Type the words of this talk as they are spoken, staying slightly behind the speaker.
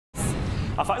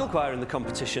Our final choir in the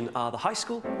competition are the High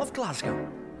School of Glasgow.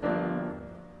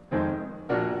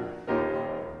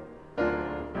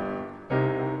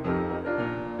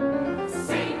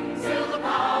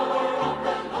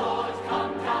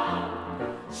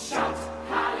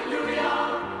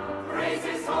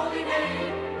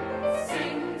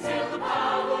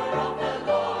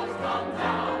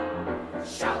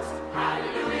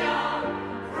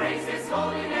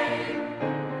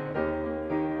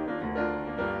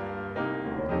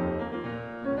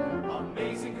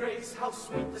 How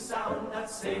sweet the sound that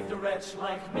saved a wretch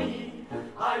like me.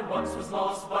 I once was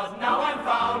lost, but now I'm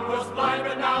found. Was blind,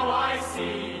 but now I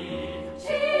see.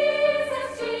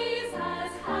 Jesus,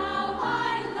 Jesus, how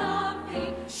I love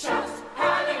thee. Shout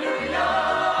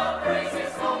hallelujah, praise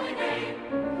his holy name.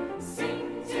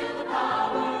 Sing till the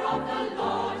power of the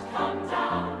Lord come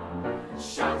down.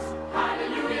 Shout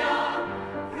hallelujah,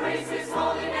 praise his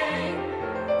holy name.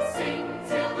 Sing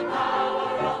till the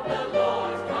power of the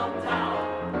Lord come down.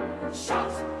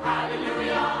 Shout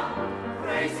hallelujah,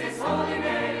 praise his holy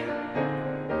name.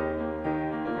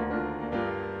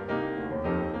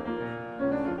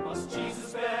 Must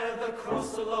Jesus bear the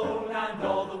cross alone and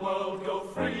all the world go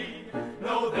free?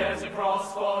 No, there's a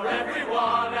cross for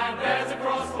everyone and there's a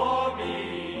cross for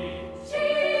me.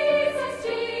 Jesus,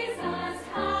 Jesus,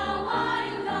 how I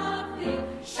love thee.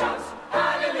 Shout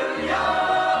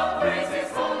hallelujah, praise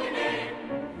his holy name.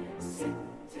 Sing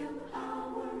till the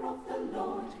power of the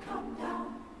Lord come down.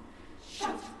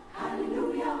 Shout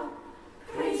hallelujah,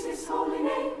 praise his holy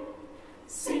name.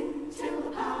 Sing till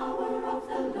the power of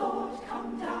the Lord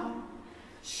come down.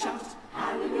 Shout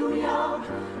hallelujah,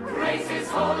 praise his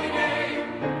holy name.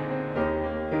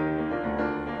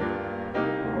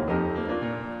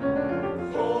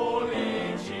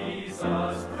 Holy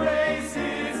Jesus, praise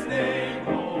his name.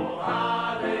 Oh,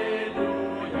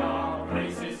 hallelujah,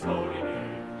 praise his holy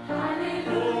name. Holy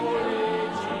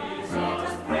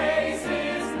Jesus, praise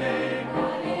his name.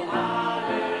 Oh,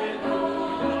 hallelujah,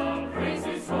 praise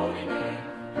his holy name.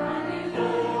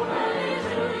 Holy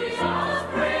Jesus,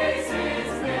 praise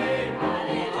his name.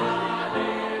 Oh,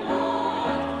 hallelujah,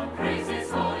 praise his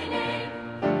holy name.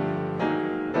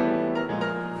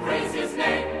 Praise his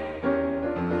name.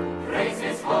 Praise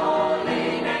his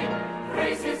holy name.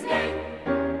 Praise his name.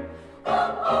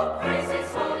 Oh, oh, praise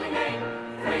his holy name.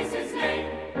 Praise his name.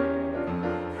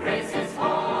 Praise his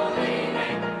holy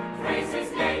name. Praise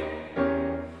his name.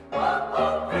 Oh,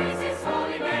 oh, praise his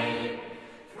holy name.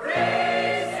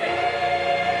 Praise him.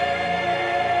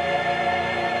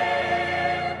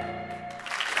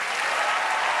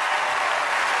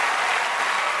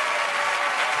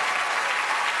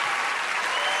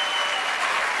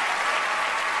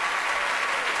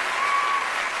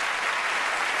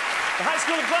 The High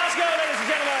School of Glasgow, ladies and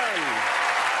gentlemen.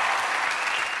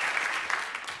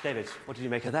 David, what did you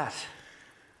make of that?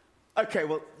 OK,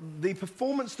 well, the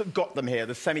performance that got them here,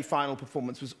 the semi-final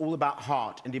performance, was all about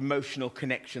heart and emotional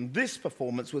connection. This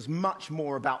performance was much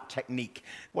more about technique.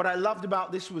 What I loved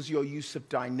about this was your use of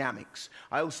dynamics.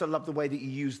 I also loved the way that you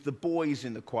used the boys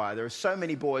in the choir. There are so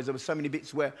many boys, there were so many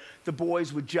bits where the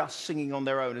boys were just singing on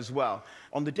their own as well.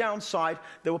 On the downside,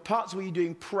 there were parts where you were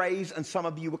doing praise, and some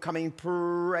of you were coming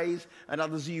praise, and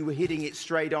others of you were hitting it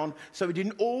straight on. So it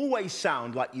didn't always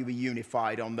sound like you were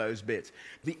unified on those bits.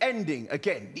 The ending,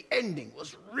 again, the ending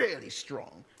was really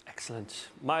strong. Excellent.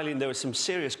 Mylene, there was some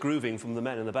serious grooving from the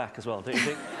men in the back as well, don't you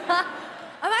think?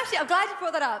 I'm glad you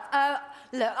brought that up.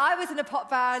 Look, I was in a pop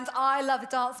band. I love a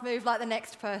dance move like the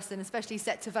next person, especially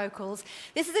set to vocals.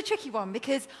 This is a tricky one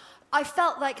because I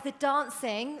felt like the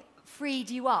dancing freed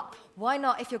you up. Why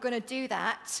not, if you're going to do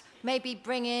that, maybe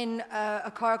bring in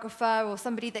a choreographer or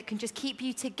somebody that can just keep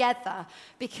you together?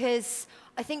 Because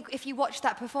I think if you watch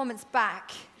that performance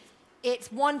back,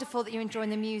 it's wonderful that you're enjoying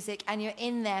the music and you're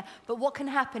in there, but what can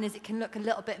happen is it can look a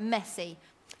little bit messy.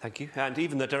 Thank you. And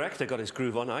even the director got his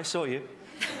groove on. I saw you.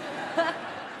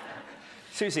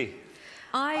 Susie.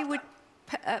 I would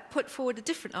put forward a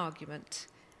different argument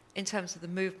in terms of the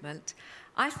movement.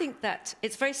 I think that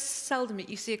it's very seldom that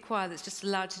you see a choir that's just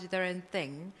allowed to do their own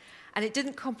thing, and it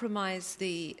didn't compromise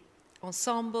the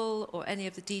ensemble or any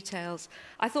of the details.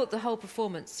 I thought the whole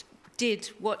performance did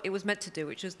what it was meant to do,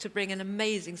 which was to bring an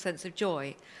amazing sense of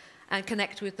joy and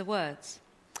connect with the words.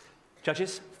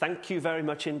 Judges, thank you very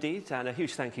much indeed, and a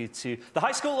huge thank you to the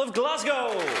High School of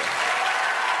Glasgow.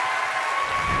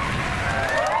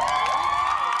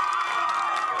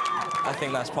 I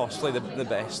think that's possibly the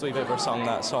best we've ever sung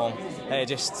that song.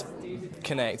 Just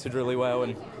connected really well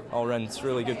and all round, it's a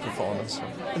really good performance.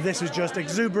 This was just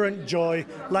exuberant joy,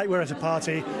 like we're at a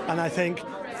party, and I think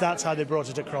that's how they brought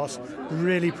it across.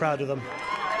 Really proud of them.